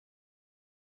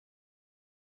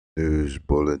News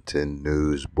bulletin,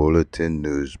 news bulletin,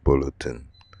 news bulletin.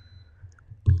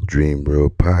 Dream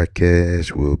World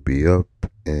podcast will be up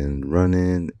and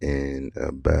running in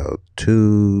about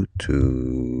 2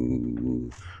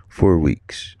 to 4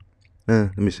 weeks.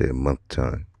 Let me say a month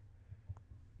time.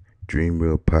 Dream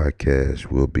World podcast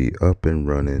will be up and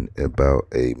running about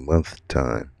a month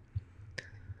time.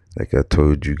 Like I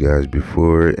told you guys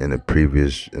before in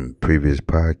previous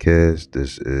podcast,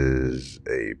 this is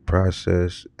a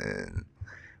process, and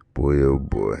boy oh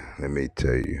boy, let me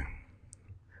tell you,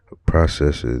 a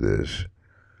process it is.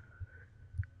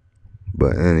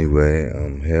 But anyway,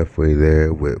 I'm halfway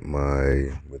there with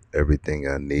everything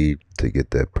I need to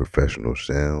get that professional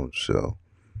sound. So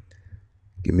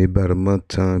give me about a month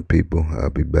time, people.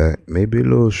 I'll be back. Maybe a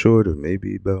little shorter,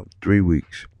 maybe about 3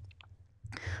 weeks.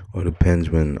 All depends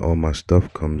when all my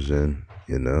stuff comes in.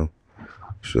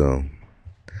 So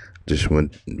just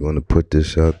want to put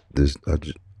this out.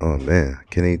 Oh man, I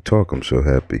can't even talk. I'm so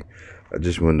happy. I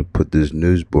just wanted to put this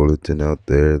news bulletin out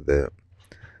there that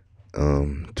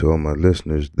to all my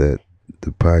listeners that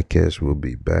the podcast will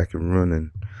be back and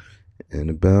running in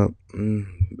about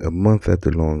a month at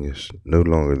the longest. No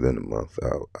longer than a month.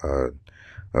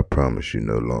 I promise you,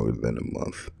 no longer than a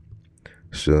month.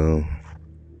 So,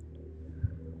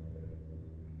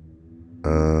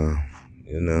 uh,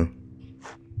 you know,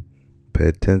 pay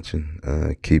attention.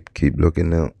 Keep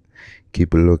looking out.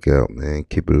 Keep a lookout, man.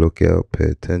 Keep a lookout. Pay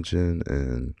attention,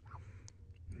 and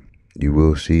you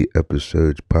will see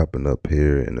episodes popping up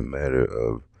here in a matter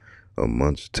of a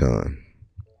month's time.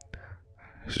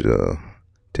 So,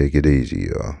 take it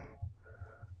easy, y'all.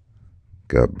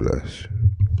 God bless.